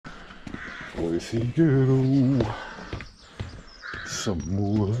Let's go. Some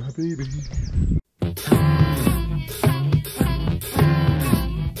more, baby.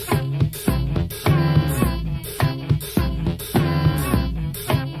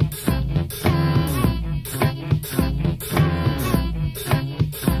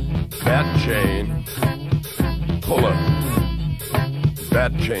 Bat chain puller.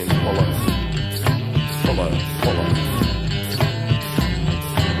 Bat chain puller. Puller, puller.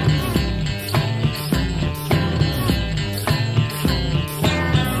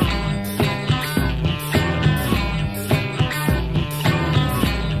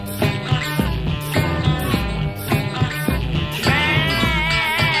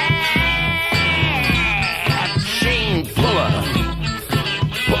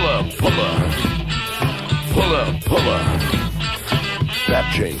 Puller, bat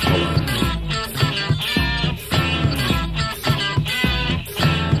chain puller.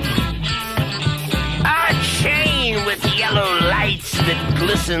 A chain with yellow lights that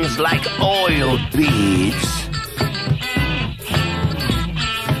glistens like oil beads.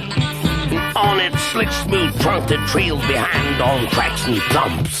 And on its slick, smooth trunk that trails behind on cracks and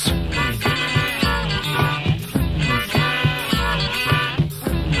bumps.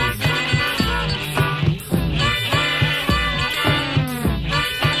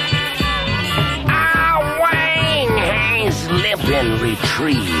 And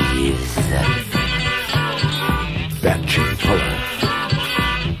retrieves. Bat chain puller.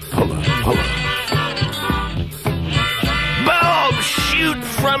 Puller, puller. Bulbs shoot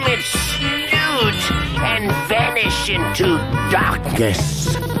from its snoot and vanish into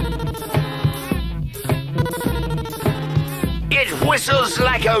darkness. It whistles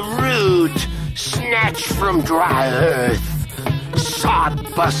like a root snatched from dry earth.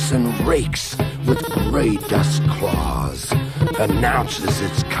 Sod busts and rakes with gray dust claws. Announces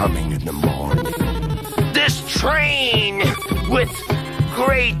it's coming in the morning. This train with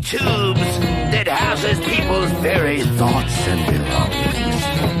gray tubes that houses people's very thoughts and belongings.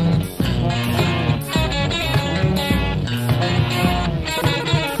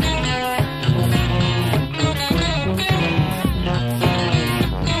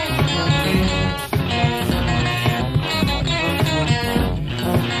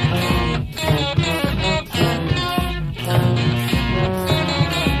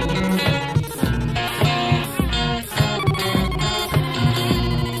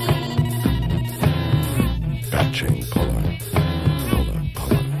 Bat chain puller. Puller,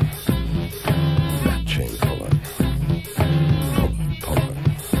 puller. Bat chain puller. Puller, puller.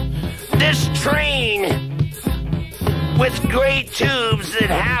 This train with gray tubes that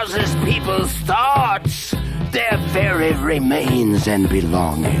houses people's thoughts, their very remains and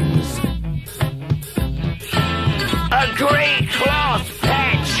belongings. A gray cloth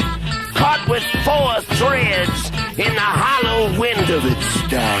patch caught with 4 threads in the hollow wind of its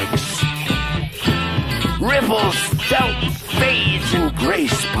stags. Ripples, felt fades, and gray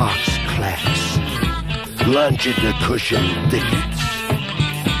spots clacks. Lunge into cushion thickets.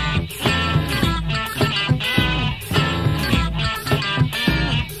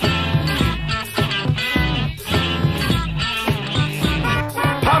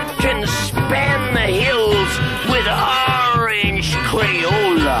 Pumpkins span the hills with orange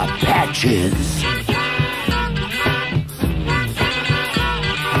Crayola patches.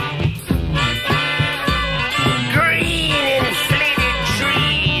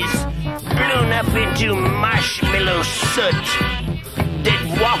 Into marshmallow soot that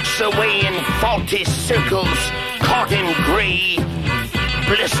walks away in faulty circles, caught in gray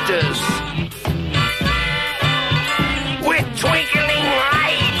blisters. With twinkling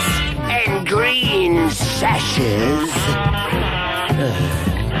lights and green sashes.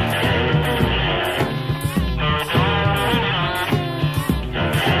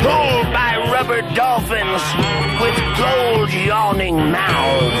 Pulled by rubber dolphins with gold yawning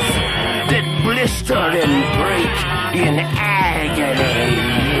mouths that blister and break in agony.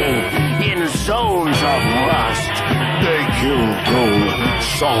 In zones of rust, they kill gold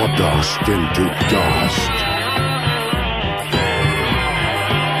sawdust into dust.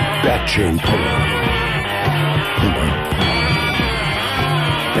 Bat chain puller. Puller, puller.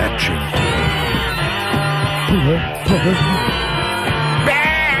 Bat chain puller. Puller,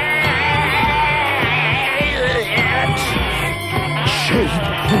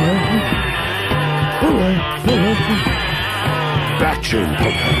 puller. Bat chain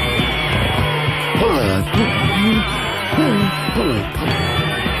puller. Puller, puller, puller.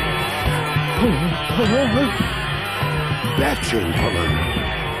 Puller, puller. Bat chain puller.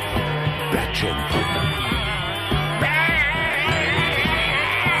 Bat chain puller.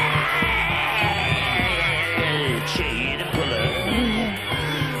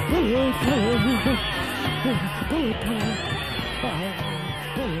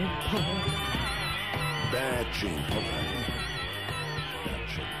 Bad dream, Puller.